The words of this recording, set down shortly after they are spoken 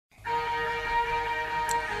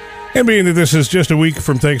And being that this is just a week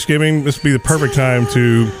from Thanksgiving, this would be the perfect time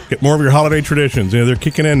to get more of your holiday traditions. They're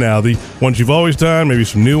kicking in now. The ones you've always done, maybe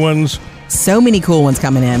some new ones. So many cool ones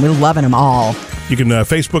coming in. We're loving them all. You can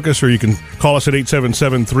Facebook us or you can call us at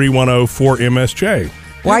 877-310-4MSJ.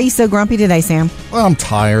 Why are you so grumpy today, Sam? Well, I'm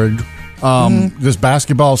tired. This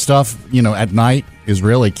basketball stuff, at night is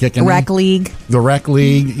really kicking Rec League. The Rec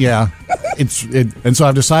League, yeah. And so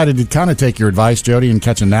I've decided to kind of take your advice, Jody, and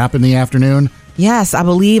catch a nap in the afternoon. Yes, I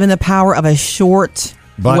believe in the power of a short,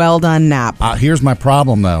 well-done nap. Here's my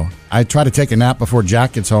problem, though. I try to take a nap before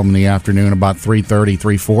Jack gets home in the afternoon, about 3:30,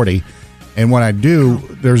 3:40. And when I do,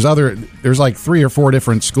 there's like 3 or 4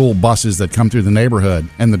 different school buses that come through the neighborhood.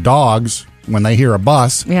 And the dogs, when they hear a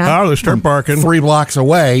bus, they start barking. 3 blocks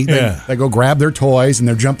away, they go grab their toys, and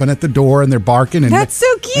they're jumping at the door, and they're barking. And that's so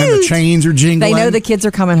cute. And the chains are jingling. They know the kids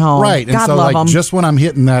are coming home. Right. And God so, love them. just when I'm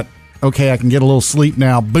hitting that, okay, I can get a little sleep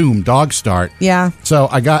now, boom, dogs start. Yeah. So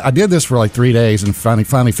I did this for like 3 days and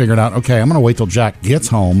finally figured out, okay, I'm going to wait till Jack gets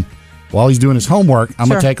home. While he's doing his homework, I'm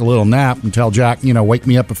going to take a little nap and tell Jack, wake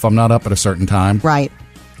me up if I'm not up at a certain time. Right.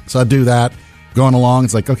 So I do that. Going along,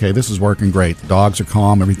 it's like, okay, this is working great. The dogs are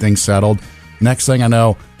calm. Everything's settled. Next thing I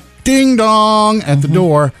know, ding dong at the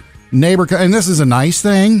door. Neighbor, and this is a nice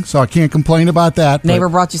thing, so I can't complain about that. Neighbor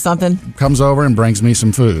brought you something? Comes over and brings me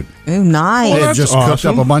some food. Ooh, nice. They had just cooked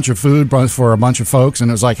up a bunch of food for a bunch of folks, and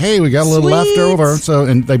it was like, hey, we got a little left over.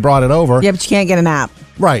 And they brought it over. Yeah, but you can't get a nap.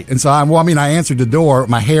 Right. And so, I answered the door.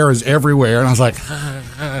 My hair is everywhere. And I was like,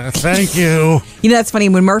 thank you. That's funny.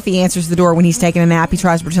 When Murphy answers the door when he's taking a nap, he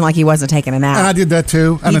tries to pretend like he wasn't taking a nap. And I did that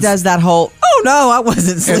too. And he does that whole, oh no, I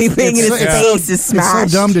wasn't sleeping, and his face is smashed.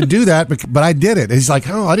 It's so dumb to do that, but I did it. He's like,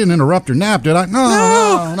 oh, I didn't interrupt her nap, did I? No,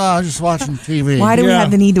 I was just watching TV. Why do we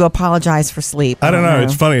have the need to apologize for sleep? I don't know.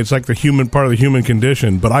 It's funny. It's like the part of the human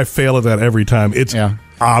condition, but I fail at that every time. It's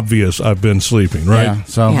obvious I've been sleeping, right? Yeah,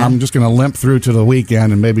 so I'm just going to limp through to the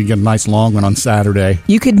weekend and maybe get a nice long one on Saturday.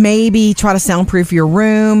 You could maybe try to soundproof your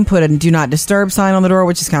room, put a do not disturb sign on the door,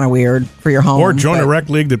 which is kind of weird for your home. Or join a rec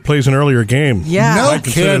league that plays an earlier game. Yeah. No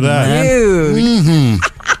kidding, man. Dude.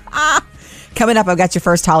 Mm-hmm. Coming up, I've got your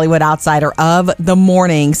first Hollywood Outsider of the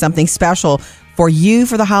morning. Something special for you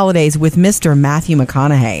for the holidays with Mr. Matthew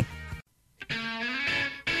McConaughey.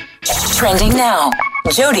 Trending now.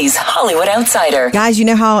 Jody's Hollywood Outsider. Guys, you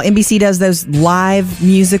know how NBC does those live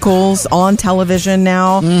musicals on television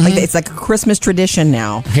now? Mm-hmm. It's like a Christmas tradition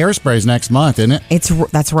now. Hairspray's next month, isn't it?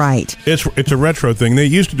 That's right. It's a retro thing. They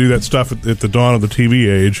used to do that stuff at the dawn of the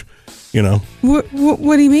TV age, What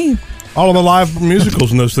do you mean? All of the live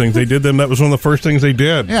musicals and those things, they did them. That was one of the first things they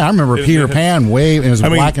did. Yeah, I remember Peter Pan. It was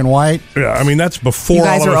black and white. Yeah, that's before you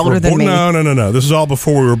guys all of are us older were than born. me. No. This is all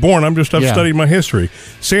before we were born. I've studied my history.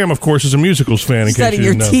 Sam, of course, is a musicals fan. Studying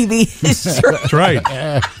your TV history. That's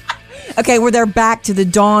right. Okay, they're back to the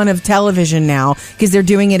dawn of television now because they're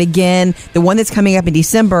doing it again. The one that's coming up in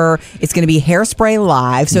December, it's going to be Hairspray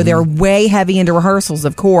Live. So they're way heavy into rehearsals,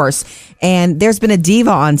 of course. And there's been a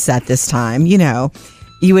diva on set this time, You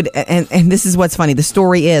would, and this is what's funny. The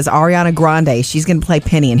story is Ariana Grande. She's going to play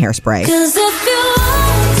Penny in Hairspray.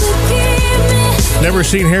 Never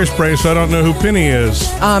seen Hairspray, so I don't know who Penny is.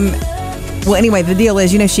 Well, anyway, the deal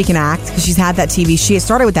is, she can act because she's had that TV. She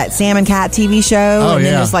started with that Sam and Cat TV show, and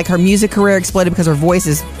then just like her music career exploded because her voice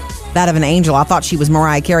is that of an angel. I thought she was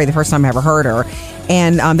Mariah Carey the first time I ever heard her.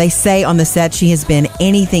 And they say on the set she has been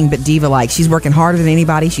anything but diva-like. She's working harder than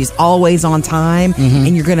anybody. She's always on time. Mm-hmm.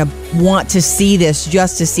 And you're going to want to see this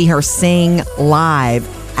just to see her sing live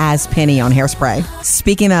as Penny on Hairspray.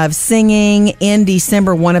 Speaking of singing, in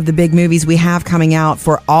December, one of the big movies we have coming out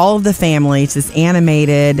for all of the family, it's this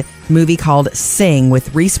animated movie called Sing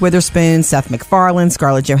with Reese Witherspoon, Seth MacFarlane,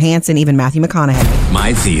 Scarlett Johansson, even Matthew McConaughey.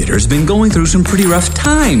 My theater's been going through some pretty rough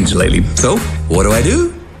times lately. So, what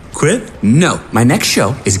do? Quit? No. My next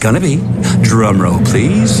show is gonna be, drumroll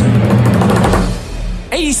please,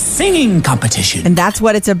 a singing competition. And that's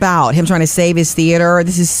what it's about. Him trying to save his theater.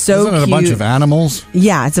 This is so Isn't it cute. a bunch of animals?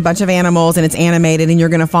 Yeah, it's a bunch of animals and it's animated and you're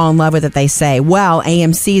going to fall in love with it, they say. Well,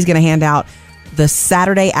 AMC is going to hand out the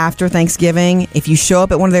Saturday after Thanksgiving. If you show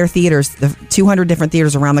up at one of their theaters, the 200 different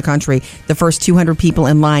theaters around the country, the first 200 people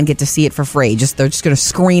in line get to see it for free. They're just going to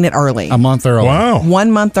screen it early. A month early. Wow.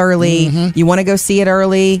 1 month early. Mm-hmm. You want to go see it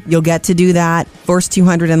early, you'll get to do that. First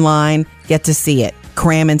 200 in line, get to see it.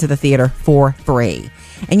 Cram into the theater for free.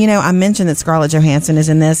 And I mentioned that Scarlett Johansson is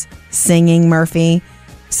in this singing, Murphy.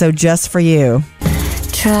 So just for you.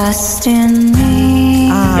 Trust in me.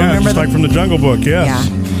 Just like from the Jungle Book, yes.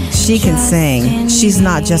 Yeah. She can sing. She's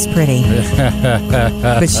not just pretty,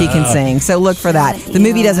 but she can sing. So look for that. The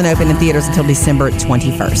movie doesn't open in theaters until December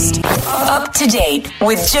 21st. Up to date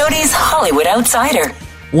with Jody's Hollywood Outsider.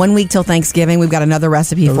 1 week till Thanksgiving. We've got another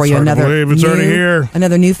recipe for you. Hard to believe it's already here.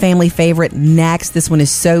 Another new family favorite next. This one is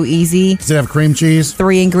so easy. Does it have cream cheese?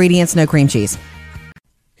 3 ingredients, no cream cheese.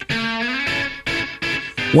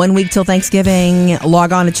 1 week till Thanksgiving.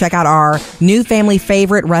 Log on to check out our new family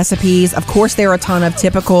favorite recipes. Of course, there are a ton of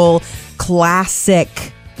typical classic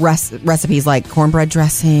recipes like cornbread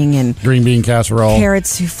dressing and Green bean casserole. carrot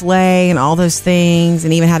souffle and all those things,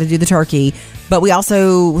 and even how to do the turkey. But we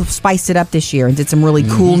also spiced it up this year and did some really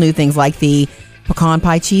cool new things like the pecan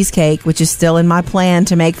pie cheesecake, which is still in my plan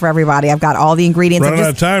to make for everybody. I've got all the ingredients. Running out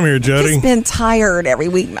of time here, Jody. I've just been tired every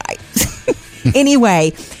weeknight.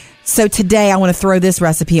 Anyway, so today I want to throw this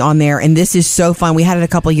recipe on there, and this is so fun. We had it a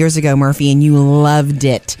couple of years ago, Murphy, and you loved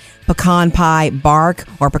it. Pecan pie bark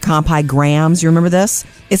or pecan pie grams. You remember this?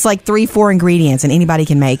 It's like 3-4 ingredients, and anybody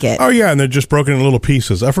can make it. Oh, yeah, and they're just broken in little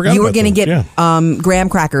pieces. I forgot You were about going to those. get graham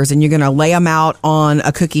crackers, and you're going to lay them out on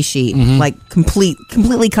a cookie sheet, like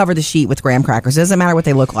completely cover the sheet with graham crackers. It doesn't matter what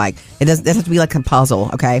they look like. It doesn't have to be like a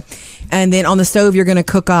puzzle, okay? And then on the stove, you're going to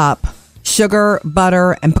cook up sugar,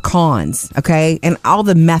 butter, and pecans, okay? And all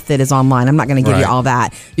the method is online. I'm not going to give you all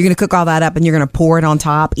that. You're going to cook all that up, and you're going to pour it on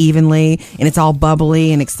top evenly, and it's all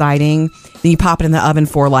bubbly and exciting. Then you pop it in the oven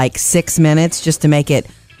for like 6 minutes just to make it,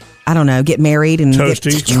 I don't know, get married and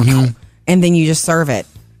Toasty. and then you just serve it.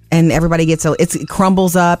 And everybody gets it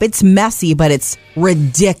crumbles up. It's messy, but it's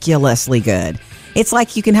ridiculously good. It's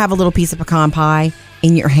like you can have a little piece of pecan pie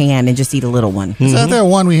in your hand and just eat a little one. Is that the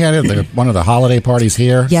one we had at one of the holiday parties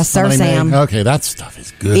here? Yes, sir, Somebody Sam. made? Okay, that stuff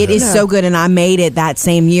is good. It is so good, and I made it that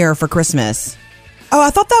same year for Christmas. Oh, I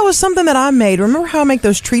thought that was something that I made. Remember how I make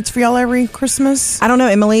those treats for y'all every Christmas? I don't know,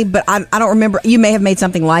 Emily, but I don't remember. You may have made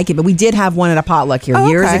something like it, but we did have one at a potluck here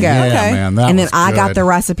years okay. ago. Yeah, Okay. man, that And then was I got good. the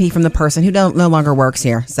recipe from the person who no longer works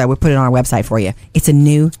here. So we put it on our website for you. It's a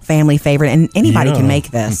new family favorite, and anybody Yeah. can make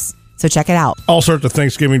this. So check it out. All sorts of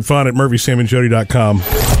Thanksgiving fun at murphysamandjody.com.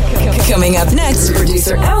 Coming up next,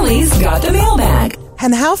 producer Emily's got the mailbag.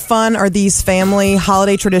 And how fun are these family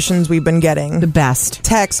holiday traditions we've been getting? The best.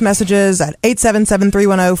 Text messages at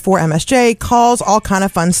 877-310-4MSJ, calls, all kind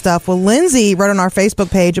of fun stuff. Well, Lindsay wrote on our Facebook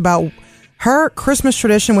page about her Christmas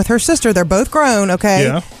tradition with her sister. They're both grown, okay?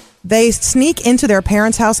 Yeah. They sneak into their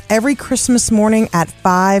parents' house every Christmas morning at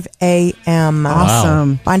 5 a.m.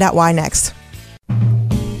 Awesome. Find out why next.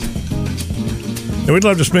 And we'd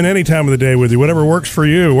love to spend any time of the day with you. Whatever works for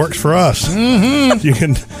you works for us. Mm-hmm. You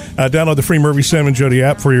can download the free Murphy, Sam, and Jody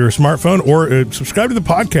app for your smartphone or subscribe to the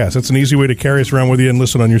podcast. That's an easy way to carry us around with you and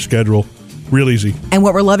listen on your schedule. Real easy. And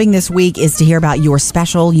what we're loving this week is to hear about your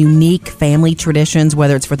special, unique family traditions,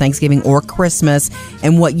 whether it's for Thanksgiving or Christmas,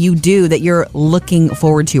 and what you do that you're looking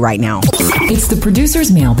forward to right now. It's the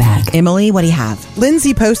producer's mailbag. Emily, what do you have?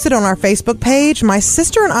 Lindsay posted on our Facebook page, my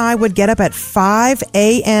sister and I would get up at 5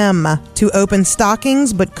 a.m. to open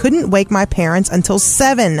stockings, but couldn't wake my parents until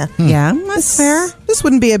 7. Yeah, that's fair. This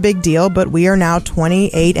wouldn't be a big deal, but we are now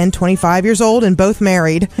 28 and 25 years old and both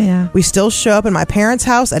married. Yeah. We still show up in my parents'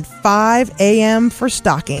 house at 5 a.m. for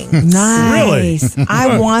stockings. Nice.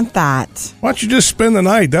 I want that. Why don't you just spend the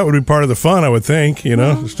night? That would be part of the fun, I would think,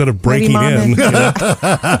 instead of breaking Mom in.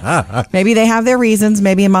 and- Maybe they have their reasons.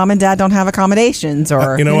 Maybe mom and dad don't have accommodations,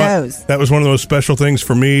 or You know who what? knows? That was one of those special things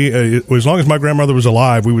for me. As long as my grandmother was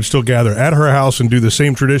alive, we would still gather at her house and do the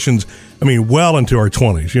same traditions. I mean, well into our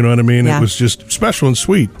 20s. You know what I mean? Yeah. It was just special and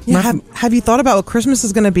sweet. Yeah, have you thought about what Christmas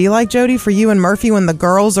is going to be like, Jody, for you and Murphy when the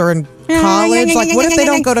girls are in college? Like, what if they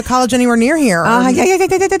don't go to college anywhere near here? I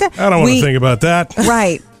don't want to think about that.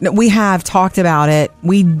 Right. No, we have talked about it.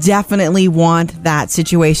 We definitely want that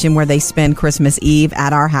situation where they spend Christmas Eve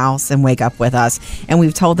at our house and wake up with us. And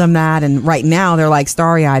we've told them that. And right now they're like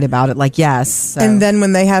starry-eyed about it. Like, yes. So And then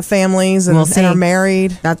when they have families and, We'll see. and are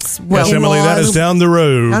married. that's Yes, Emily, that is down the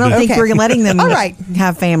road. I don't think Okay. we're letting them All right.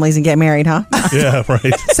 have families and get married, huh? Yeah,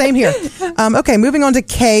 right. Same here. Okay, moving on to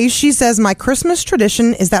Kay. She says, my Christmas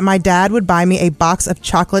tradition is that my dad would buy me a box of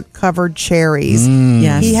chocolate-covered cherries.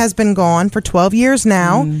 Yes. He has been gone for 12 years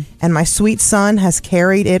now, and my sweet son has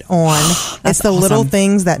carried it on. It's the little awesome.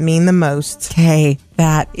 things that mean the most. Okay,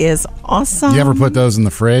 that is awesome. Do you ever put those in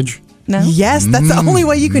the fridge? No? Yes, that's the only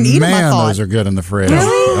way you can eat them, I Man, thought. those are good in the fridge.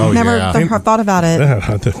 Really? Oh, Never yeah. thought about it.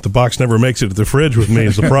 The box never makes it to the fridge with me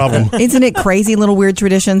is the problem. Isn't it crazy, little weird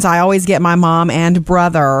traditions? I always get my mom and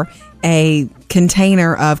brother a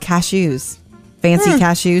container of cashews. Fancy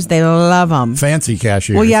cashews. They love them. Fancy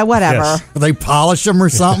cashews. Well, yeah, whatever. Yes. They polish them or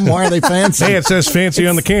something? Why are they fancy? Hey, it says fancy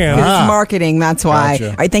on the can. It's marketing. That's why. Gotcha.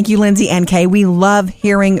 All right. Thank you, Lindsay and Kay. We love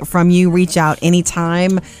hearing from you. Reach out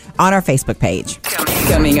anytime on our Facebook page.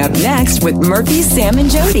 Coming up next with Murphy, Sam, and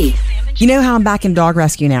Jody. You know how I'm back in dog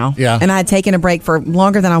rescue now? Yeah. And I had taken a break for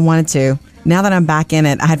longer than I wanted to. now that I'm back in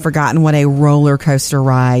it, I had forgotten what a roller coaster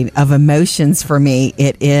ride of emotions for me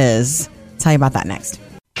it is. I'll tell you about that next.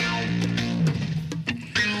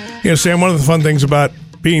 Yeah, Sam, one of the fun things about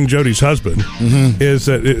being Jody's husband is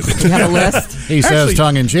that You have a list? He says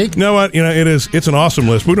tongue in cheek. You know what? It's an awesome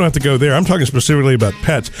list. We don't have to go there. I'm talking specifically about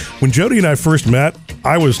pets. When Jody and I first met,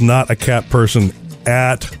 I was not a cat person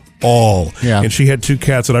at all. Yeah. And she had 2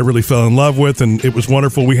 cats that I really fell in love with, and it was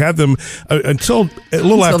wonderful. We had them until a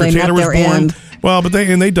little after they Taylor met was their born. end. Well, but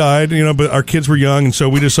they died, but our kids were young, and so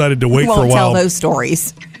we decided to wait We for a won't while. tell those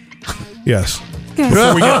stories. Yes.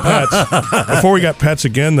 Before we got pets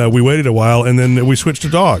again, though, we waited a while, and then we switched to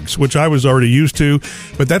dogs, which I was already used to.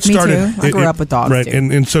 But that Me started. too. I grew up with dogs, right? too.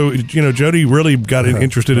 And so Jody really got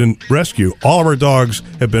interested in rescue. All of our dogs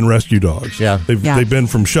have been rescue dogs. Yeah. They've been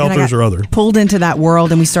from And I shelters got or other, pulled into that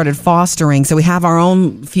world, and we started fostering. So we have our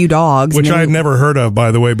own few dogs. which and I then had never heard of,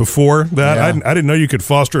 by the way, before that. Yeah. I didn't know you could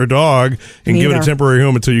foster a dog and give it a Neither. temporary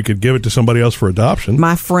home until you could give it to somebody else for adoption.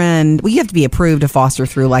 My friend, you have to be approved to foster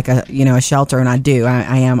through like a shelter, and I do.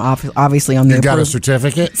 I am obviously on the You got a approved,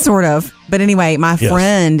 certificate? sort of. But anyway, my Yes.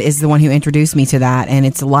 friend is the one who introduced me to that, and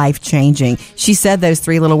it's life changing. She said those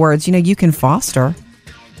 3 little words, you can foster.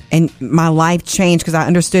 And my life changed because I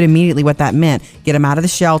understood immediately what that meant. Get them out of the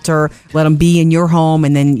shelter, let them be in your home,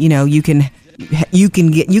 and then you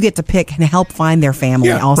get to pick and help find their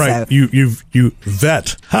family. Also, right. You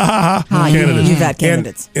vet candidates. you vet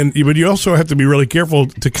candidates. But you also have to be really careful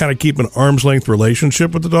to kind of keep an arm's length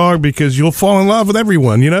relationship with the dog because you'll fall in love with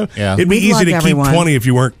everyone. Yeah. It'd be We've easy loved to everyone. keep 20 if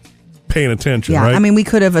you weren't paying attention. Yeah, right? I mean, we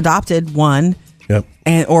could have adopted one. Yep.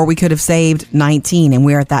 Or we could have saved 19, and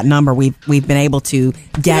we're at that number. We've been able to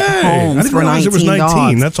get Yay! I homes didn't for realize 19 it was 19.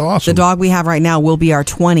 dogs. That's awesome. The dog we have right now will be our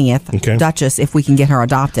 20th, Okay. Duchess, if we can get her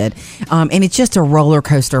adopted. And it's just a roller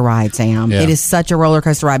coaster ride, Sam. Yeah. It is such a roller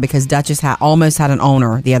coaster ride because Duchess almost had an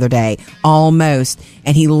owner the other day, almost,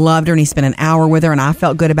 and he loved her and he spent an hour with her, and I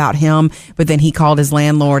felt good about him. But then he called his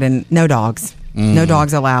landlord, and no dogs. No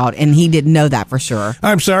dogs allowed, and he didn't know that for sure.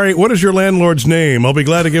 I'm sorry. What is your landlord's name? I'll be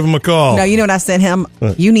glad to give him a call. No, you know what I sent him?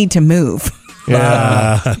 You need to move.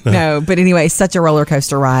 Yeah. No, but anyway, such a roller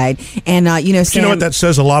coaster ride. And, But you Sam, know what? That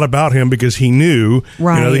says a lot about him because he knew,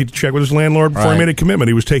 Right. he checked with his landlord before he Right. made a commitment.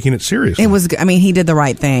 He was taking it seriously. it was, he did the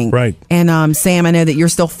right thing. Right. And, Sam, I know that you're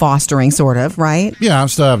still fostering, sort of, right? Yeah, I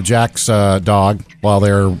still have Jack's dog while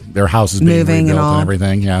their house is being Moving and rebuilt all. and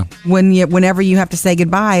everything. Yeah. Whenever you have to say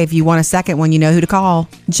goodbye, if you want a second one, you know who to call.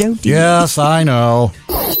 Jody. Yes, I know.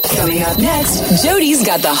 Coming up next, Jody's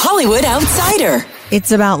got the Hollywood Outsider.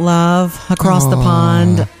 It's about love across the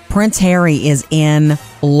pond. Prince Harry is in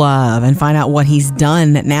love, and find out what he's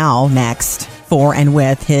done next for and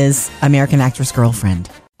with his American actress girlfriend.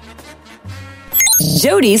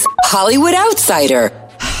 Jody's Hollywood Outsider.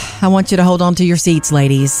 I want you to hold on to your seats,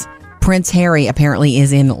 ladies. Prince Harry apparently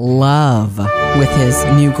is in love with his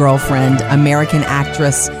new girlfriend, American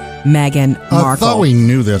actress Meghan Markle. I thought we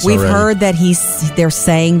knew this We've already. heard that they're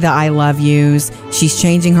saying the I love yous. She's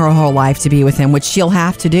changing her whole life to be with him, which she'll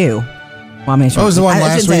have to do. Well, I mean, What was the one I last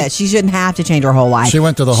shouldn't say week? that. She shouldn't have to change her whole life. She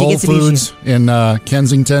went to the Whole gets to be who Foods in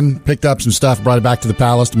Kensington, picked up some stuff, brought it back to the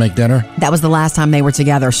palace to make dinner. That was the last time they were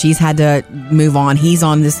together. She's had to move on. He's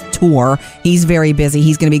on this tour. He's very busy.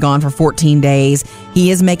 He's going to be gone for 14 days. He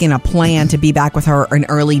is making a plan to be back with her in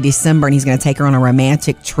early December, and he's going to take her on a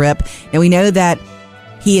romantic trip. And we know that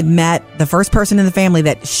he had met the first person in the family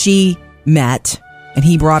that she met, and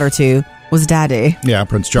he brought her to, was Daddy. Yeah,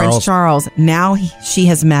 Prince Charles. Prince Charles. Now she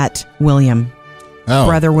has met William, Oh.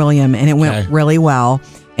 brother William, and it went Okay. really well.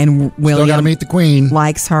 And Still got to William meet the Queen.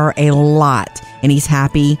 likes her a lot, and he's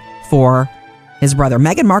happy for his brother.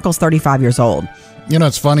 Meghan Markle's 35 years old. You know,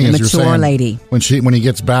 it's funny as you're Mature saying. lady. When he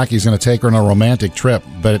gets back, he's going to take her on a romantic trip.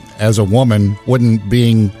 But as a woman, wouldn't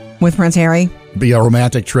being With Prince Harry? be a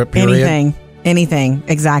romantic trip? Period. Anything,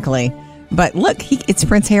 exactly. But look, it's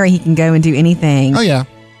Prince Harry. He can go and do anything. Oh yeah.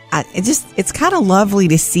 It's kind of lovely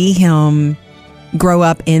to see him grow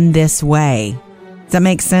up in this way. Does that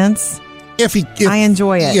make sense? If I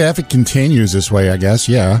enjoy it. Yeah, if it continues this way, I guess.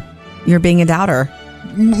 Yeah. You're being a doubter.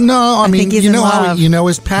 No, I mean think he's you in know how love. you know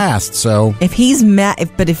his past. So If he's met,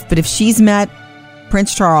 if she's met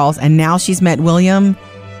Prince Charles and now she's met William,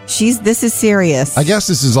 this is serious. I guess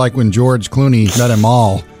this is like when George Clooney met them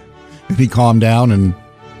all, and he calmed down and.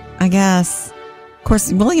 I guess. Of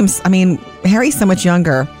course, Harry's so much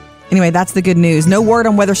younger. Anyway, that's the good news. No word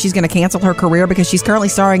on whether she's going to cancel her career because she's currently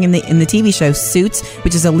starring in the TV show Suits,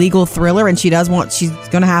 which is a legal thriller, and she's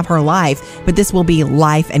going to have her life, but this will be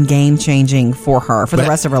life and game changing for her for the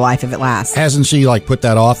rest of her life if it lasts. Hasn't she put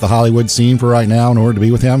that off the Hollywood scene for right now in order to be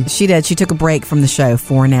with him? She did. She took a break from the show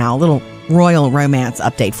for now. A little royal romance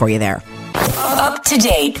update for you there. Up to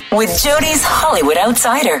date with Jody's Hollywood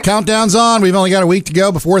Outsider. Countdown's on. We've only got a week to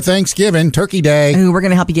go before Thanksgiving, Turkey Day. Ooh, we're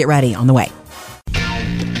going to help you get ready on the way.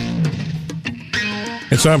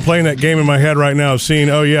 And so I'm playing that game in my head right now, seeing,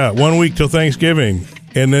 1 week till Thanksgiving.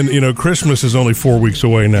 And then, Christmas is only 4 weeks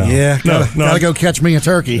away now. Yeah, gotta go catch me a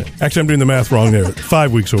turkey. Actually, I'm doing the math wrong there.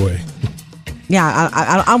 5 weeks away. Yeah,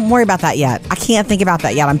 I don't worry about that yet. I can't think about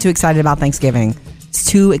that yet. I'm too excited about Thanksgiving. Just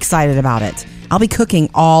too excited about it. I'll be cooking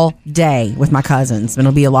all day with my cousins, and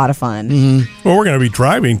it'll be a lot of fun. Mm-hmm. Well, we're going to be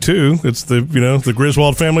driving, too. It's the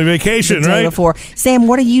Griswold family vacation, the day right? Before. Sam,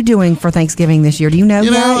 what are you doing for Thanksgiving this year? Do you know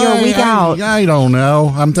yet? You're a week out. I don't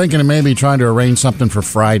know. I'm thinking of maybe trying to arrange something for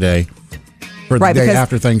Friday. For the day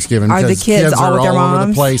after Thanksgiving. Are the kids all with their all over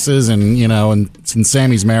moms? the places, and since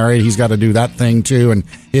Sammy's married, he's got to do that thing too, and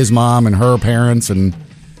his mom and her parents, and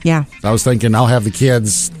yeah. I was thinking I'll have the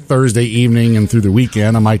kids Thursday evening, and through the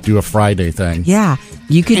weekend I might do a Friday thing. Yeah,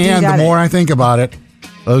 you could do that. And the more I think about it,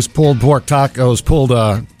 those pulled turkey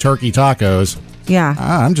tacos. Yeah,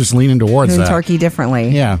 I'm just leaning towards doing that. Turkey differently.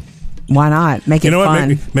 Yeah. Why not? Make it fun.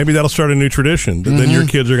 What? Maybe that'll start a new tradition. Then your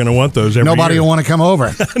kids are going to want those every Nobody year. will want to come over.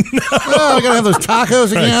 No. Oh, I got to have those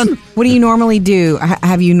tacos again. What do you normally do?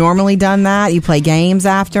 Have you normally done that? You play games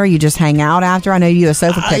after? You just hang out after? I know you do a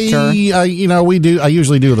sofa picture. We do. I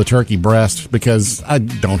usually do the turkey breast because I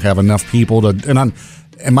don't have enough people to.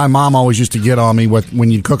 And my mom always used to get on me with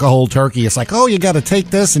when you cook a whole turkey. It's like, oh, you got to take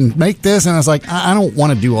this and make this, and I was like, I don't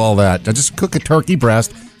want to do all that. I just cook a turkey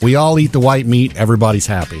breast. We all eat the white meat. Everybody's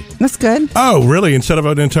happy. That's good. Oh, really? Instead of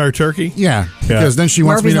an entire turkey? Yeah, because then she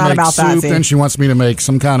wants Murphy's me to not make about that, soup. see? Then she wants me to make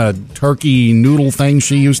some kind of turkey noodle thing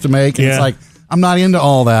she used to make. And Yeah. it's like, I'm not into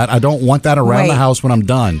all that. I don't want that around the house when I'm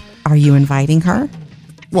done. Are you inviting her?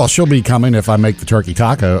 Well, she'll be coming if I make the turkey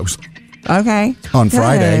tacos Okay. on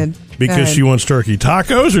Friday. Good. Because she wants turkey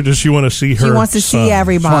tacos, or does she want to see her She wants to son? see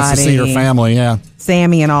everybody. She wants to see her family, yeah.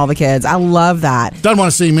 Sammy and all the kids. I love that. Doesn't want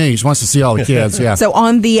to see me. She wants to see all the kids, yeah. So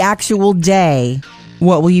on the actual day,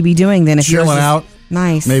 what will you be doing then? If yours Chilling is- out.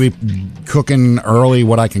 Nice. Maybe cooking early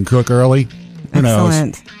what I can cook early. Who knows?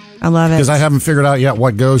 Excellent. I love it. Because I haven't figured out yet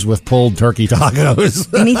what goes with pulled turkey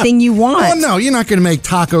tacos. Anything you want. Oh, no, you're not going to make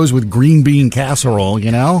tacos with green bean casserole,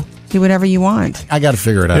 Do whatever you want. I got to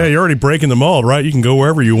figure it out. Yeah, you're already breaking the mold, right? You can go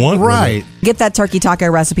wherever you want. with it. Right. Get that turkey taco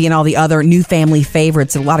recipe and all the other new family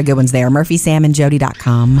favorites. A lot of good ones there.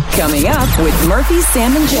 MurphySamandJody.com. Coming up with Murphy,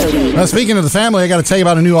 Sam, and Jody. Now, speaking of the family, I got to tell you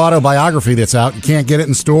about a new autobiography that's out. You can't get it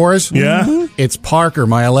in stores. Yeah? It's Parker,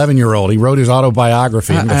 my 11-year-old. He wrote his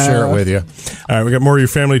autobiography. I'm going to share it with you. All right, we got more of your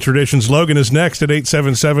family traditions. Logan is next at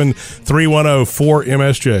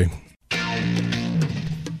 877-310-4MSJ.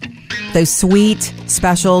 Those sweet,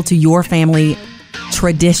 special to your family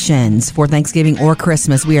traditions for Thanksgiving or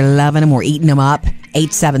Christmas. We are loving them. We're eating them up.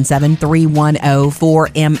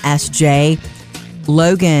 877-310-4MSJ.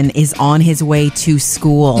 Logan is on his way to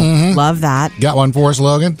school. Love that. Got one for us,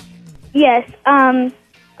 Logan? Yes.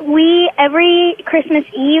 We every Christmas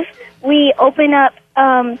Eve we open up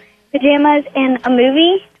pajamas and a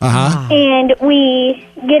movie, and we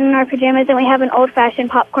get in our pajamas and we have an old-fashioned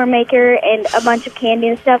popcorn maker and a bunch of candy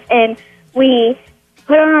and stuff, and we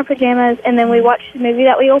put on our pajamas and then we watch the movie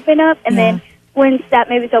that we open up, and then once that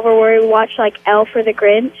movie's over, we watch like Elf or The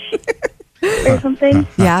Grinch or something.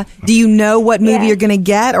 Yeah. Do you know what movie Yeah. you're going to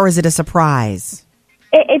get, or is it a surprise?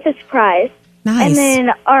 It's a surprise. Nice. And then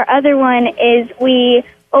our other one is we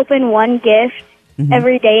open one gift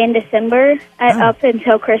every day in December up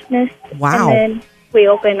until Christmas. Wow. And then we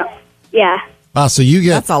open, Wow, so you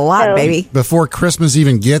get, That's a lot, So- baby. before Christmas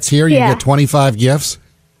even gets here, you Yeah. get 25 gifts?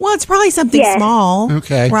 Well, it's probably something Yes. small.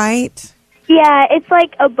 Okay. Right? Yeah, it's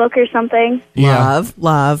like a book or something.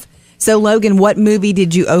 Love. So, Logan, what movie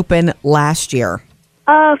did you open last year?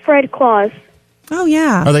 Fred Claus. Oh,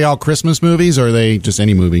 yeah. Are they all Christmas movies, or are they just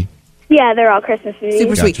any movie? Yeah, they're all Christmas movies.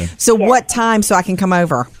 Super sweet. Gotcha. So, what time so I can come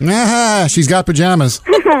over? Ah, she's got pajamas.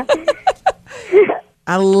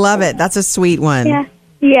 I love it. That's a sweet one.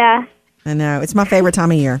 Yeah, I know. It's my favorite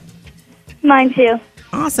time of year. mine too.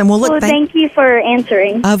 Awesome. Well, look, Well, thank you for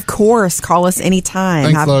answering. of course, call us anytime.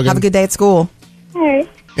 Thanks, Logan. Have a good day at school. All right.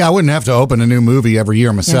 Yeah, I wouldn't have to open a new movie every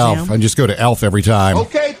year myself. Jam. I'd just go to Elf every time.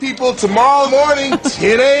 Okay, people, tomorrow morning,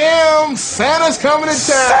 10 a.m., Santa's coming to town.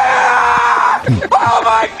 Oh,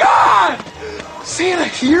 my God! Santa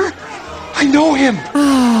here? I know him.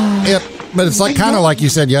 Yep, but it's like kind of like you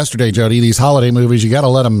said yesterday, Jody. These holiday movies, you got to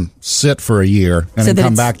let them sit for a year and So then that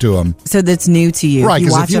come it's- back to them. So that's new to you. Right,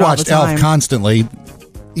 because if watch you it all watch the time. Elf constantly,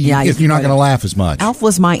 Yeah, you're not going to laugh as much. Elf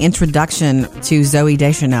was my introduction to Zooey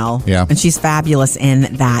Deschanel. Yeah. And she's fabulous in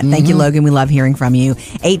that. Thank you, Logan. We love hearing from you.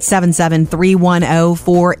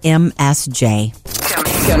 877-310-4MSJ.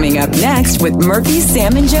 Coming up next with Murphy,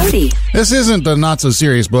 Sam, and Jody. This isn't a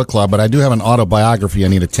not-so-serious book club, but I do have an autobiography I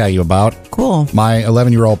need to tell you about. Cool. My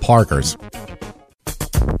 11-year-old Parker's.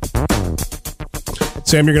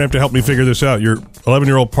 Sam, you're going to have to help me figure this out. Your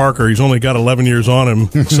 11-year-old Parker, he's only got 11 years on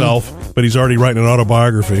himself, but he's already writing an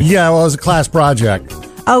autobiography. Yeah, well, it was a class project.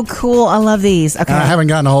 Oh, cool. I love these. Okay. I haven't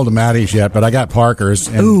gotten a hold of Maddie's yet, but I got Parker's.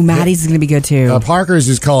 And Ooh, Maddie's is going to be good, too. Parker's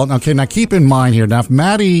is called... Okay, now keep in mind here. Now, if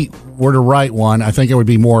Maddie were to write one, I think it would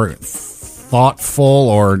be more thoughtful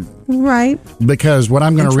or... Right. Because what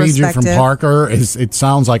I'm going to read you from Parker is it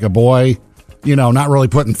sounds like a boy, not really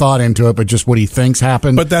putting thought into it, but just what he thinks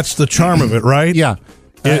happened. But that's the charm of it, right? Yeah.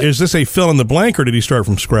 Is this a fill in the blank, or did he start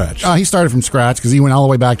from scratch? He started from scratch because he went all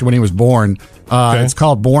the way back to when he was born. Okay. It's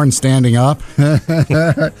called Born Standing Up.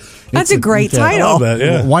 That's a great title. I love that,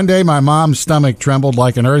 yeah. One day, my mom's stomach trembled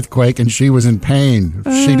like an earthquake, and she was in pain.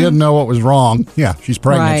 She didn't know what was wrong. Yeah, she's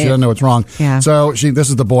pregnant. Right. She doesn't know what's wrong. Yeah. So this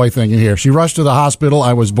is the boy thing in here. She rushed to the hospital.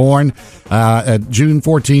 I was born at June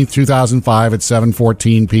 14th, 2005 at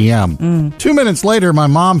 7:14 p.m. 2 minutes later, my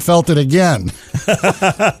mom felt it again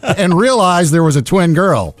and realized there was a twin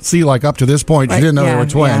girl. See, like up to this point, she didn't know there were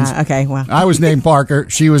twins. Yeah. Okay, well. I was named Parker.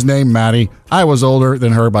 She was named Maddie. I was older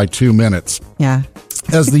than her by 2 minutes. Yeah.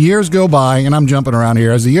 As the years go by, and I'm jumping around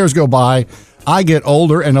here, as the years go by, I get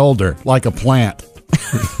older and older, like a plant.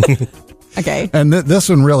 Okay. And this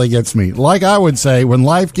one really gets me. Like I would say, when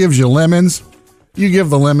life gives you lemons, you give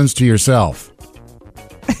the lemons to yourself.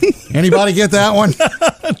 Anybody get that one?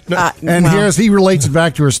 He relates it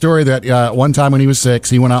back to her story that one time when he was 6,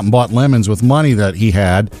 he went out and bought lemons with money that he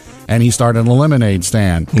had, and he started a lemonade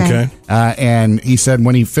stand. Okay. And he said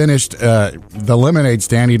when he finished the lemonade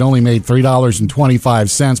stand, he'd only made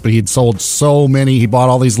 $3.25, but he'd sold so many. He bought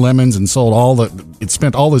all these lemons and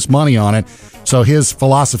spent all this money on it. So his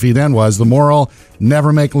philosophy then was the moral: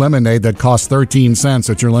 never make lemonade that costs 13 cents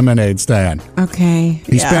at your lemonade stand. Okay.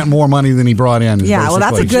 He spent more money than he brought in. Yeah, well,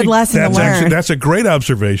 that's a good lesson to learn. That's a great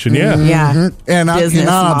observation, yeah. Yeah. Mm-hmm. And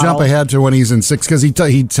I'll jump ahead to when he's in 6, because he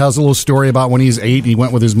tells a little story about when he's 8, he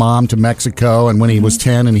went with his mom to Mexico, and when he was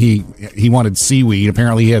 10 and he wanted seaweed.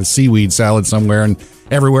 Apparently he had a seaweed salad somewhere, and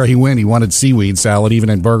everywhere he went, he wanted seaweed salad, even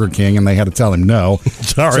at Burger King, and they had to tell him no.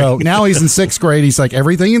 Sorry. So now he's in 6th grade. He's like,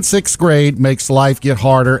 everything in 6th grade makes life get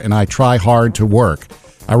harder, and I try hard to work.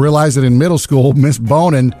 I realized that in middle school, Miss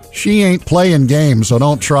Bonin, she ain't playing games, so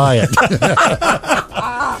don't try it.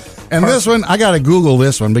 And this one, I got to Google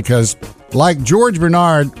this one because, like George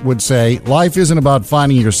Bernard would say, life isn't about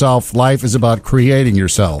finding yourself. Life is about creating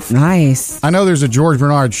yourself. Nice. I know there's a George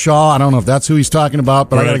Bernard Shaw. I don't know if that's who he's talking about,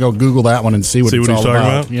 but I got to go Google that one and see what it's all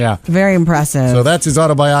about. Yeah. Very impressive. So that's his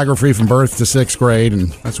autobiography from birth to 6th grade,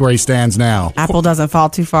 and that's where he stands now. Apple doesn't fall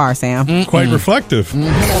too far, Sam. Quite reflective.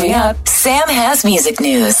 Coming up, Sam has music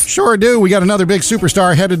news. Sure do. We got another big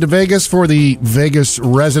superstar headed to Vegas for the Vegas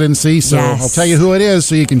residency, so Yes. I'll tell you who it is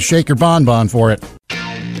so you can shake your bonbon for it.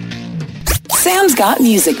 Sam's got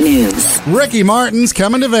music news. Ricky Martin's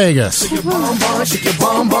coming to Vegas.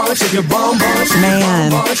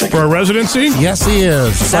 Man. For a residency? Yes, he is.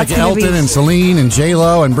 Just like That's gonna Elton be- and Celine and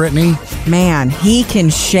J-Lo and Britney. Man, he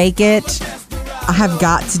can shake it. I have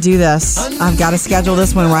got to do this. I've got to schedule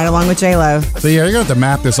this one right along with J-Lo. So yeah, you're going to have to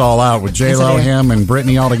map this all out with J-Lo, Yes, I do. him, and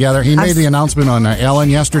Britney all together. He made the announcement on Ellen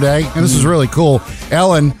yesterday, and this is really cool.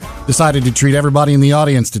 Ellen decided to treat everybody in the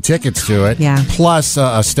audience to tickets to it, Yeah. plus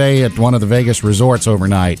a stay at one of the Vegas resorts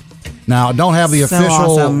overnight. Now, I don't have the So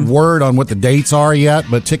official awesome. word on what the dates are yet,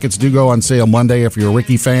 but tickets do go on sale Monday if you're a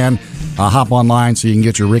Ricky fan. Hop online so you can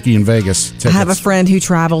get your Ricky in Vegas tickets. I have a friend who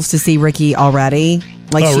travels to see Ricky already.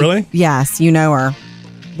 Oh, really? Yes, you know her.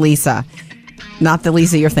 Lisa. Not the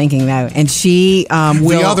Lisa you're thinking, though. And she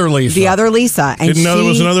will... other Lisa. The other Lisa. And Didn't know there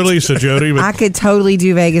was another Lisa, Jody. But I could totally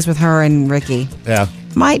do Vegas with her and Ricky. Yeah.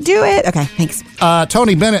 Might do it. Okay, thanks.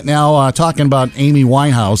 Tony Bennett now talking about Amy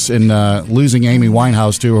Winehouse and losing Amy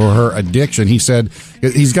Winehouse to her addiction. He said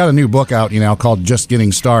he's got a new book out, called Just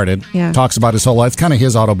Getting Started. Yeah. Talks about his whole life. It's kind of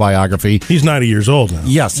his autobiography. he's 90 years old now.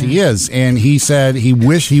 Yes, he is. And he said he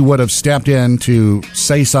wished he would have stepped in to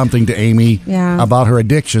say something to Amy about her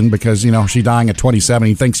addiction because, she's dying at 27.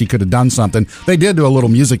 He thinks he could have done something. They did do a little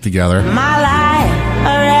music together. My life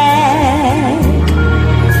a wreck.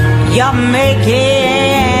 You're making.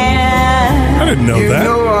 I didn't know that.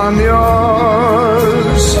 I'm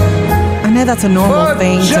yours. I know that's a normal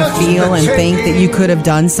thing to feel and think that you could have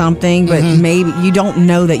done something, but maybe you don't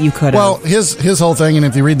know that you could have. Well, his whole thing, and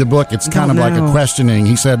if you read the book, it's kind of like a questioning.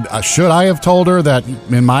 He said, should I have told her that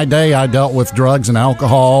in my day I dealt with drugs and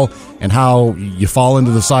alcohol and how you fall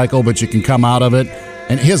into the cycle, but you can come out of it?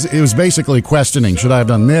 And it was basically questioning, should I have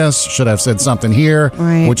done this? Should I have said something here?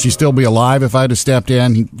 Right. Would she still be alive if I had stepped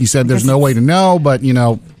in? He said there's no way to know, but,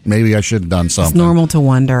 maybe I should have done something. It's normal to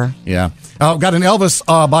wonder. Yeah. Got an Elvis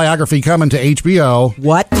biography coming to HBO.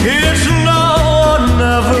 What? It's now or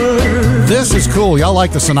never. This is cool. Y'all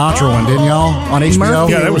like the Sinatra one, didn't y'all? On HBO?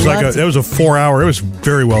 Murphy. Yeah, that was a 4-hour. It was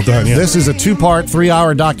very well done. Yeah. This is a 2-part,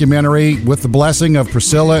 3-hour documentary with the blessing of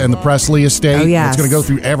Priscilla and the Presley estate. Oh, yes. It's going to go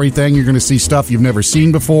through everything. You're going to see stuff you've never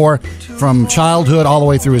seen before, from childhood all the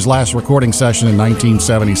way through his last recording session in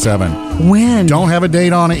 1977. When? Don't have a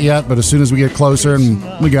date on it yet, but as soon as we get closer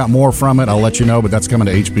and we got more from it, I'll let you know, but that's coming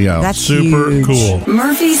to HBO. That's super huge. cool.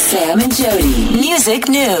 Murphy, Sam, and Jody. Music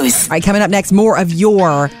news. All right, coming up next, more of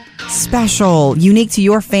your special, unique to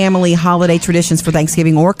your family holiday traditions for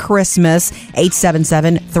Thanksgiving or Christmas.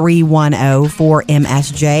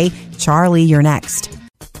 877-310-4MSJ. Charlie, you're next.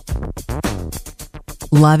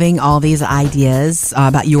 Loving all these ideas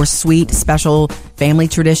about your sweet, special family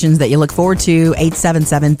traditions that you look forward to.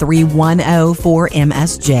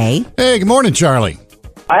 877-310-4MSJ. Hey, good morning, Charlie.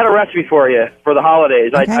 I had a recipe for you for the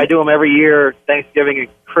holidays. Okay. I do them every year, Thanksgiving and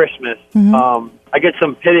Christmas. Mm-hmm. I get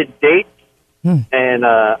some pitted dates, and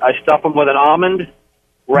I stuff them with an almond,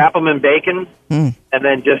 wrap them in bacon, and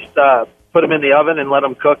then just put them in the oven and let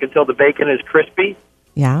them cook until the bacon is crispy.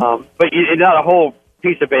 Yeah. But not a whole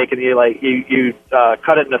piece of bacon. You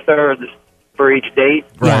cut it into thirds for each date.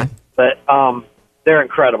 Yeah. But they're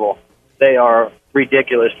incredible. They are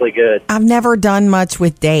ridiculously good. I've never done much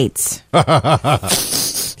with dates.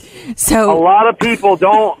 So a lot of people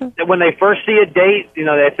don't, when they first see a date,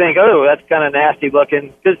 they think, oh, that's kind of nasty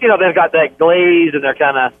looking. Because, they've got that glaze and they're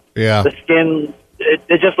kind of, the skin,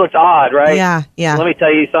 it just looks odd, right? Yeah. Let me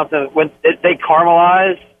tell you something. When they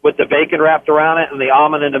caramelize with the bacon wrapped around it and the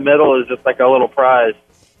almond in the middle is just like a little prize.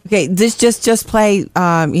 Okay, this just play,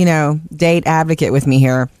 date advocate with me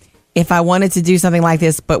here. If I wanted to do something like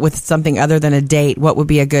this, but with something other than a date, what would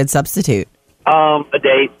be a good substitute? A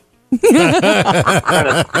date.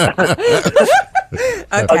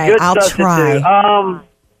 Okay, I'll try.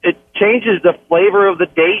 It changes the flavor of the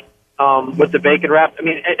date with the bacon wrap. I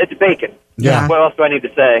mean, it's bacon. Yeah. What else do I need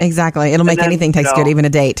to say? Exactly. It'll make anything taste good, even a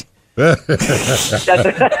date. I'm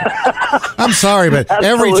sorry, but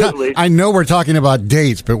every time I know we're talking about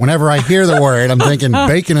dates, but whenever I hear the word, I'm thinking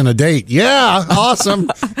bacon and a date. Yeah, awesome.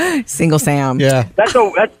 Single Sam. Yeah. That's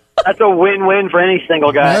a win-win for any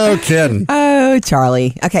single guy. No kidding. Oh,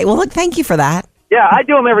 Charlie. Okay, well, look, thank you for that. Yeah, I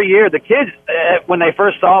do them every year. The kids, when they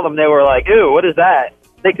first saw them, they were like, "Ooh, what is that?"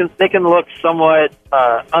 They can look somewhat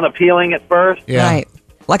unappealing at first. Yeah. Right.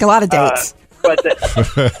 Like a lot of dates. But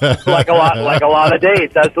like a lot of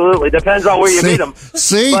dates, absolutely. Depends on where you meet them.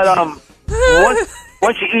 See? But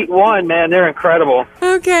once you eat one, man, they're incredible.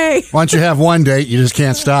 Okay. Once you have one date, you just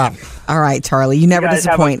can't stop. All right, Charlie, you never You guys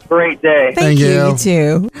disappoint. have a great day. Thank you. You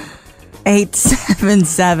too.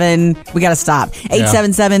 877, we got to stop.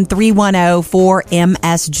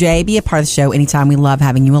 877-310-4MSJ. Be a part of the show anytime. We love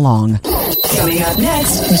having you along. Coming up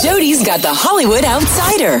next, Jody's got the Hollywood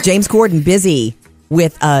Outsider. James Corden busy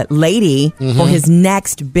with a lady for his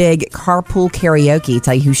next big carpool karaoke.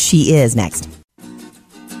 Tell you who she is next.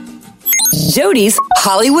 Jody's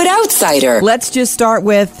Hollywood Outsider. Let's just start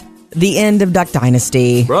with the end of Duck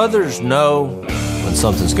Dynasty. Brothers know when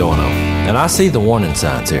something's going on. And I see the warning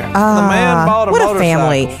signs here. The man bought a what motorcycle. a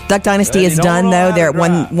family. Duck Dynasty is done, though.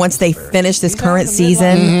 Once they finish this current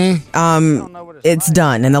season, it's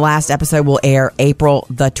done. And the last episode will air April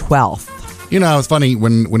the 12th. It's funny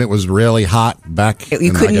when it was really hot back.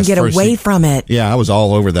 You couldn't get away from it. Yeah, I was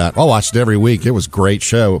all over that. I watched it every week. It was a great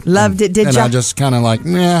show. Loved it. And I just kind of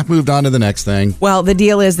moved on to the next thing. Well, the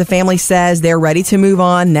deal is the family says they're ready to move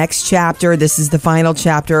on. Next chapter. This is the final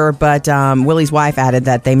chapter. But Willie's wife added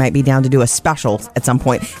that they might be down to do a special at some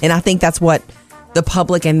point. And I think that's what the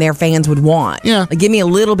public and their fans would want. Yeah. Give me a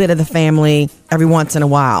little bit of the family every once in a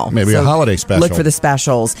while. Maybe a holiday special. Look for the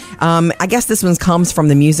specials. I guess this one comes from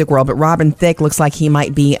the music world, but Robin Thicke looks like he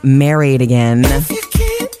might be married again.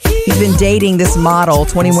 He's been dating this model,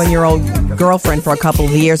 21-year-old girlfriend for a couple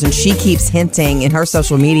of years, and she keeps hinting in her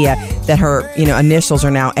social media that her, initials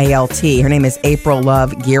are now ALT. Her name is April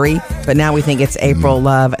Love Geary, but now we think it's April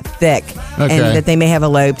Love Thicke, and that they may have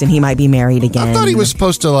eloped and he might be married again. I thought he was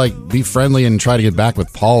supposed to be friendly and try to get back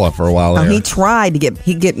with Paula for a while. He tried to get.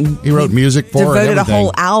 He wrote music for her. Devoted a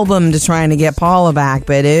whole album to trying to get Paula back,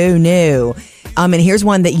 but oh no. And here's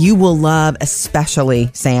one that you will love,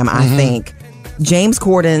 especially Sam. I think. James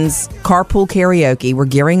Corden's Carpool Karaoke. We're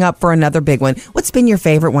gearing up for another big one. What's been your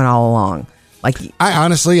favorite one all along? I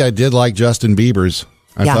did like Justin Bieber's.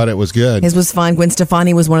 I thought it was good. His was fun. Gwen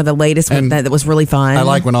Stefani was one of the latest that was really fun. I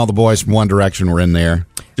like when all the boys from One Direction were in there.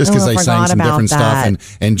 Just because they sang some different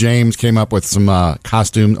stuff. And James came up with some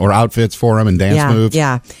costume or outfits for him and dance moves.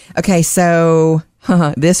 Yeah. Okay, so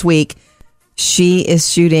this week, she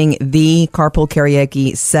is shooting the Carpool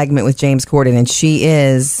Karaoke segment with James Corden, and she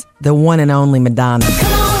is the one and only Madonna.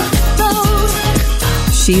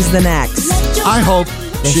 She's the next. I hope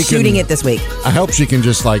They're shooting it this week. I hope she can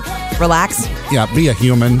just relax. Yeah, be a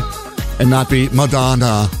human and not be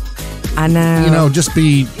Madonna. I know. Just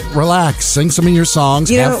be relaxed, sing some of your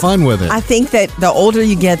songs, have fun with it. I think that the older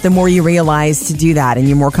you get, the more you realize to do that, and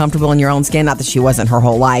you're more comfortable in your own skin. Not that she wasn't her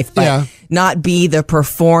whole life, but not be the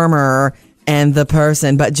performer and the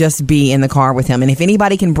person, but just be in the car with him. And if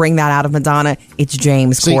anybody can bring that out of Madonna, it's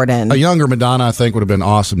James Corden. A younger Madonna, I think, would have been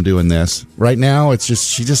awesome doing this. Right now, she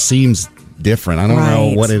just seems different. I don't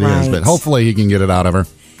know what it is, but hopefully he can get it out of her.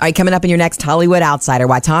 All right, coming up in your next Hollywood Outsider,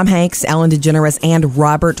 why Tom Hanks, Ellen DeGeneres, and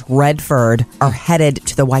Robert Redford are headed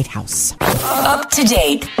to the White House. Up to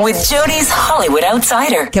date with Jody's Hollywood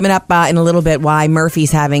Outsider. Coming up in a little bit, why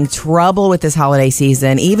Murphy's having trouble with this holiday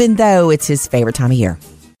season, even though it's his favorite time of year.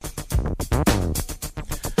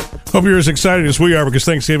 Hope you're as excited as we are because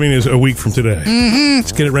Thanksgiving is a week from today.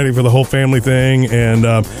 Let's get it ready for the whole family thing and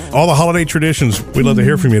all the holiday traditions. We'd love to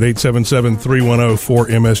hear from you at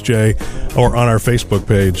 877-310-4MSJ or on our Facebook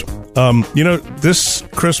page. This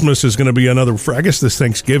Christmas is going to be this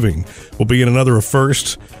Thanksgiving will be another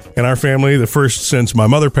first in our family, the first since my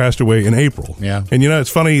mother passed away in April. Yeah. And it's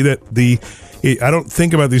funny that I don't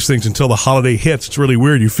think about these things until the holiday hits. It's really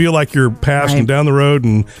weird. You feel like you're past and down the road,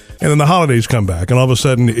 and then the holidays come back, and all of a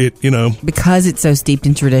sudden, because it's so steeped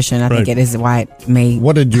in tradition, I think it is why it may.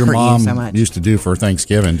 What did your mom so much. used to do for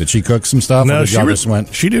Thanksgiving? Did she cook some stuff? No, or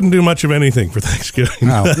did she didn't do much of anything for Thanksgiving.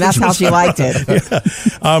 No. That's how she liked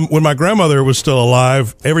it. When my grandmother was still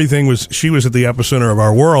alive, she was at the epicenter of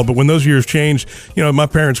our world. But when those years changed, my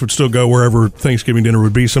parents would still go wherever Thanksgiving dinner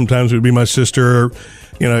would be. Sometimes it would be my sister.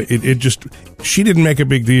 She didn't make a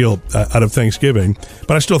big deal out of Thanksgiving,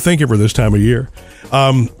 but I still think of her this time of year.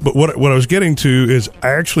 But what I was getting to is I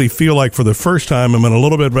actually feel like for the first time I'm in a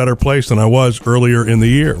little bit better place than I was earlier in the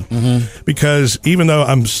year. Because even though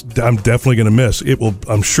I'm definitely going to miss, it will,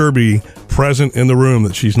 I'm sure, be present in the room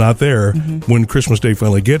that she's not there when Christmas Day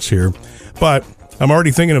finally gets here. But I'm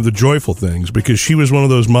already thinking of the joyful things because she was one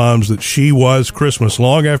of those moms that she was Christmas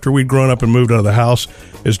long after we'd grown up and moved out of the house,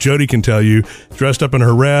 as Jody can tell you, dressed up in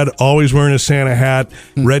her red, always wearing a Santa hat,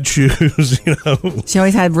 red shoes, She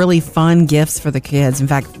always had really fun gifts for the kids. In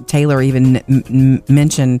fact, Taylor even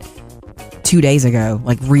mentioned 2 days ago,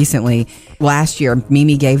 recently, last year,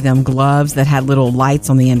 Mimi gave them gloves that had little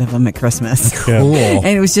lights on the end of them at Christmas. Cool. And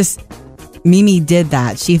it was just... Mimi did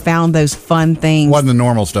that. She found those fun things. Wasn't the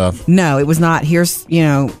normal stuff. No, it was not. Here's,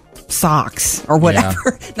 socks or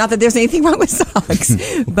whatever. Yeah. Not that there's anything wrong with socks,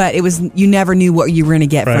 but it was, you never knew what you were going to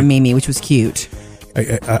get from Mimi, which was cute.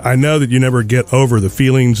 I know that you never get over the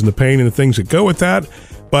feelings and the pain and the things that go with that,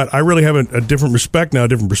 but I really have a different respect now, a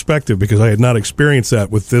different perspective, because I had not experienced that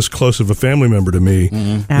with this close of a family member to me.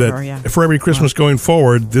 For every Christmas going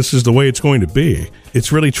forward, this is the way it's going to be.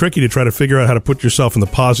 It's really tricky to try to figure out how to put yourself in the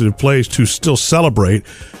positive place to still celebrate,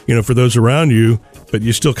 for those around you, but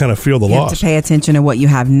you still kind of feel the loss. You have to pay attention to what you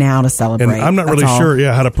have now to celebrate. And I'm not really sure,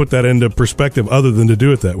 how to put that into perspective other than to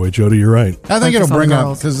do it that way, Jody. You're right. I think it'll bring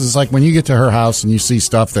up, because it's like when you get to her house and you see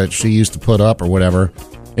stuff that she used to put up or whatever,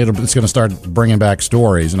 it's going to start bringing back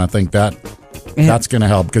stories, and I think that's going to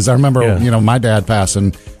help. Because I remember, my dad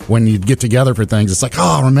passing, when you get together for things, it's like,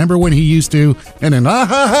 oh, remember when he used to, and then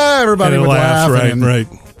everybody would laugh. Right.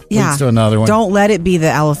 Yeah. To another one. Don't let it be the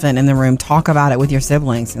elephant in the room. Talk about it with your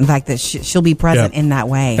siblings. In fact, that she'll be present in that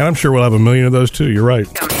way. And I'm sure we'll have a million of those too. You're right.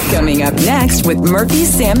 Coming up next with Murphy,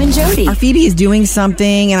 Sam, and Jody. Our Phoebe is doing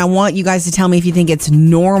something, and I want you guys to tell me if you think it's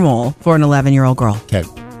normal for an 11-year-old girl. Okay.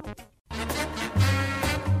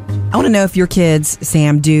 I want to know if your kids,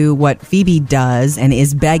 Sam, do what Phoebe does and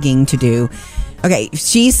is begging to do. Okay,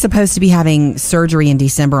 she's supposed to be having surgery in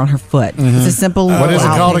December on her foot. It's a simple. What is it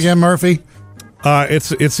called again, Murphy?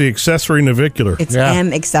 It's the accessory navicular. It's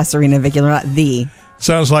an accessory navicular, not the.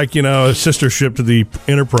 Sounds like, a sister ship to the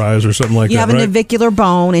Enterprise or something like that, You have a navicular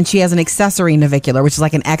bone, and she has an accessory navicular, which is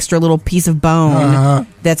like an extra little piece of bone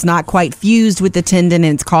that's not quite fused with the tendon,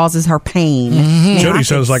 and it causes her pain. Man, Jody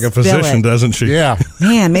sounds like a physician, doesn't she? Yeah.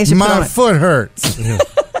 Man, maybe my foot hurts.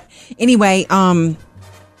 Anyway,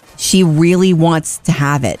 She really wants to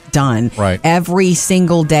have it done every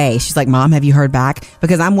single day. She's like, Mom, have you heard back?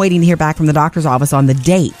 Because I'm waiting to hear back from the doctor's office on the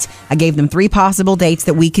date. I gave them 3 possible dates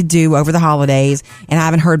that we could do over the holidays, and I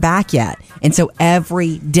haven't heard back yet. And so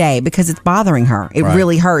every day, because it's bothering her, it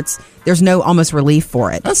really hurts. There's no almost relief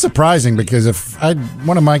for it. That's surprising, because if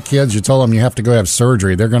one of my kids, you told them you have to go have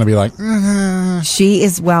surgery, they're going to be like, She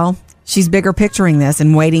is, she's bigger picturing this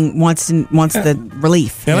and waiting, wants the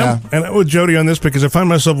relief. And I'm with Jody on this, because I find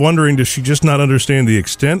myself wondering, does she just not understand the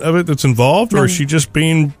extent of it that's involved, or is she just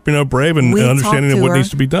being brave and understanding of what needs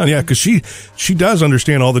to be done? Yeah, because she does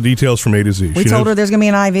understand all the details from A to Z. We told her there's going to be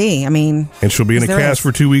an IV. And she'll be in a cast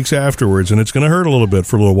for 2 weeks afterwards, and it's going to hurt a little bit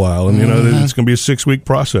for a little while, and it's going to be a 6-week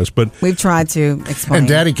process. But we've tried to explain. And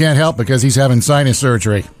Daddy can't help because he's having sinus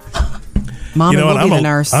surgery. Mom will be the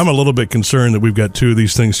nurse. I'm a little bit concerned that we've got 2 of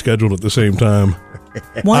these things scheduled at the same time.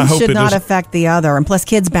 One should not affect the other. And plus,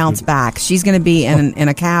 kids bounce back. She's going to be in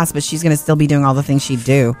a cast, but she's going to still be doing all the things she'd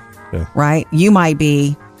do. Yeah. Right? You might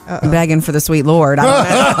be begging for the sweet Lord. I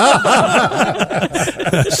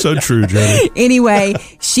don't know. So true, Jenny. Anyway,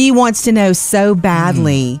 she wants to know so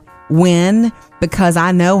badly when, because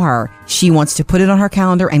I know her, she wants to put it on her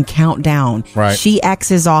calendar and count down. Right. She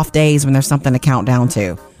X's off days when there's something to count down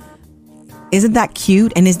to. Isn't that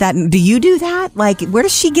cute? And do you do that? Like, where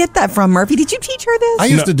does she get that from, Murphy? Did you teach her this? I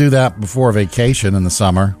used to do that before vacation in the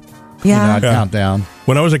summer. Yeah. I'd count down.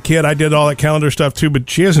 When I was a kid, I did all that calendar stuff too, but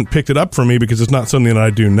she hasn't picked it up from me because it's not something that I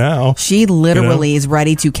do now. She literally is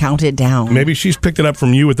ready to count it down. Maybe she's picked it up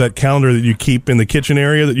from you with that calendar that you keep in the kitchen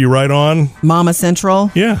area that you write on. Mama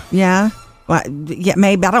Central? Yeah. Yeah. Well, yeah,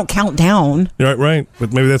 maybe I don't count down. Right.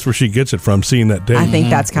 But maybe that's where she gets it from, seeing that date. I think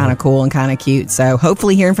that's kind of cool and kind of cute. So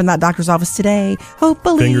hopefully hearing from that doctor's office today.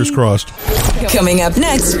 Hopefully. Fingers crossed. Coming up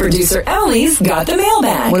next, producer Ellie's got the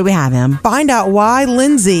mailbag. What do we have, Em? Find out why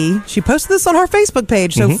Lindsay, she posted this on her Facebook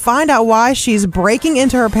page, so find out why she's breaking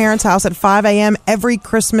into her parents' house at 5 a.m. every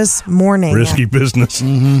Christmas morning. Risky business.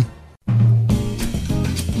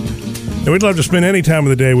 And we'd love to spend any time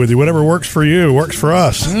of the day with you. Whatever works for you works for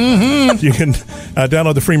us. You can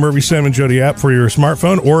download the free Murphy, Sam, and Jody app for your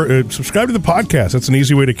smartphone, or subscribe to the podcast. That's an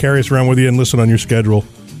easy way to carry us around with you and listen on your schedule.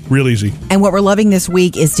 Real easy. And what we're loving this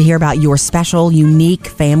week is to hear about your special, unique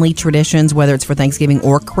family traditions, whether it's for Thanksgiving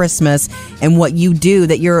or Christmas, and what you do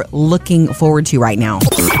that you're looking forward to right now.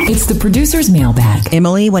 It's the producer's mailbag.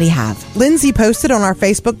 Emily, what do you have? Lindsay posted on our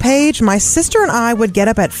Facebook page, my sister and I would get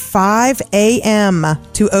up at 5 a.m.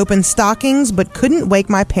 to open stockings, but couldn't wake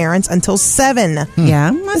my parents until 7.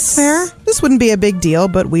 Yeah, that's fair. This wouldn't be a big deal,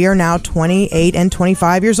 but we are now 28 and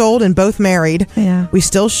 25 years old and both married. Yeah. We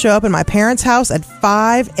still show up in my parents' house at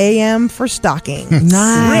 5 a.m. for stockings.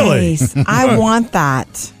 Nice. Really? I want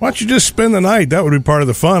that. Why don't you just spend the night? That would be part of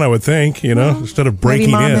the fun, I would think, instead of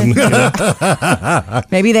breaking in.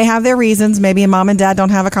 Maybe they have their reasons. Maybe mom and dad don't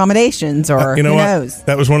have accommodations, or who knows?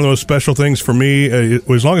 That was one of those special things for me.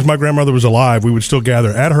 As long as my grandmother was alive, we would still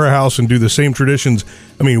gather at her house and do the same traditions,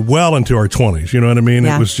 well into our 20s. You know what I mean?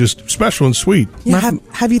 Yeah. It was just special and sweet. Yeah,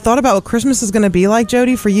 have you thought about what Christmas is going to be like,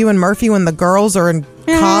 Jody, for you and Murphy when the girls are in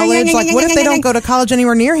college? Like, what if they don't go to college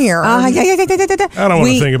anywhere near here? I don't want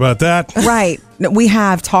to think about that. Right. We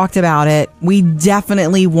have talked about it. We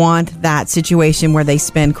definitely want that situation where they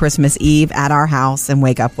spend Christmas Eve at our house and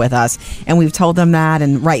wake up with us. And we've told them that.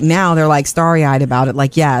 And right now they're like starry-eyed about it.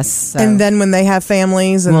 Like, yes. So. And then when they have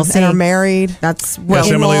families and are married. That's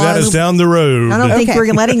yes, Emily, that is down the road. I don't think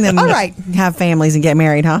we're letting them have families and get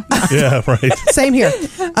married, huh? Yeah, right. Same here.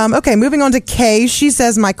 Okay, moving on to Kay. She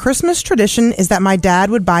says, my Christmas tradition is that my dad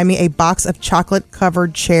would buy me a box of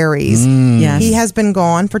chocolate-covered cherries. Yes. He has been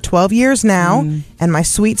gone for 12 years now, and my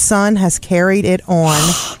sweet son has carried it on.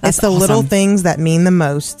 It's the little things that mean the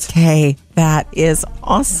most. Kay, that is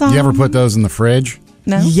awesome. Do you ever put those in the fridge?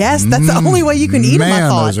 No. Yes, that's the only way you can eat them, I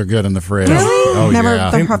thought. Those are good in the fridge. Really? Oh,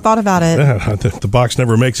 never thought about it. The box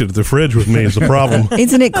never makes it to the fridge with me is the problem.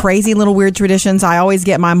 Isn't it crazy, little weird traditions? I always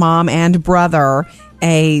get my mom and brother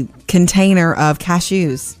a container of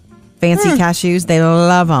cashews. Fancy cashews. They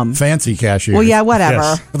love them. Fancy cashews. Well, yeah, whatever.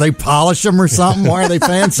 Yes. They polish them or something? Why are they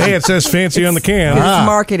fancy? Hey, it says fancy on the can. It's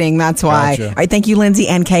marketing. That's why. Gotcha. All right. Thank you, Lindsay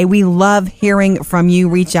and Kay. We love hearing from you.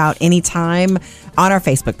 Reach out anytime on our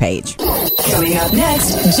Facebook page. Coming up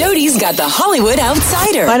next, Jody's got the Hollywood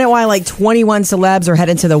Outsider. Find out why like 21 celebs are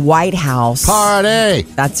headed to the White House. Party.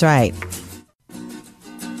 That's right.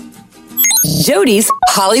 Jody's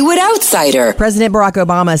Hollywood Outsider. President Barack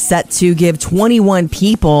Obama is set to give 21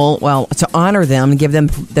 people, to honor them, give them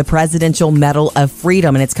the Presidential Medal of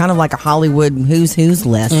Freedom. And it's kind of like a Hollywood who's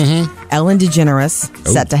list. Ellen DeGeneres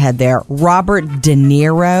set to head there. Robert De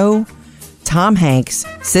Niro, Tom Hanks,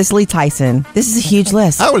 Cicely Tyson. This is a huge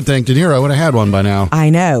list. I would think De Niro would have had one by now. I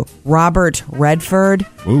know. Robert Redford.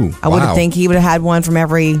 Ooh, I would think he would have had one from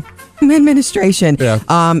every administration. Yeah.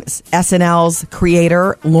 SNL's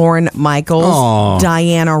creator, Lorne Michaels. Aww.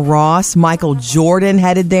 Diana Ross. Michael Jordan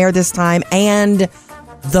headed there this time. And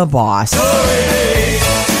The Boss.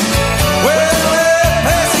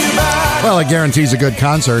 Well, it guarantees a good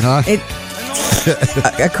concert, huh?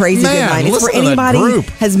 A crazy good night. It's for anybody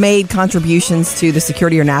has made contributions to the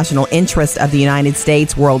security or national interest of the United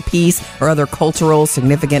States, world peace, or other cultural,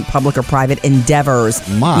 significant public or private endeavors.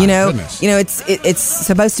 My goodness. It's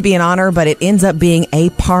supposed to be an honor, but it ends up being a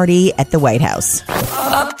party at the White House.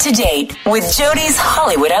 Up to date with Jody's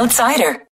Hollywood Outsider.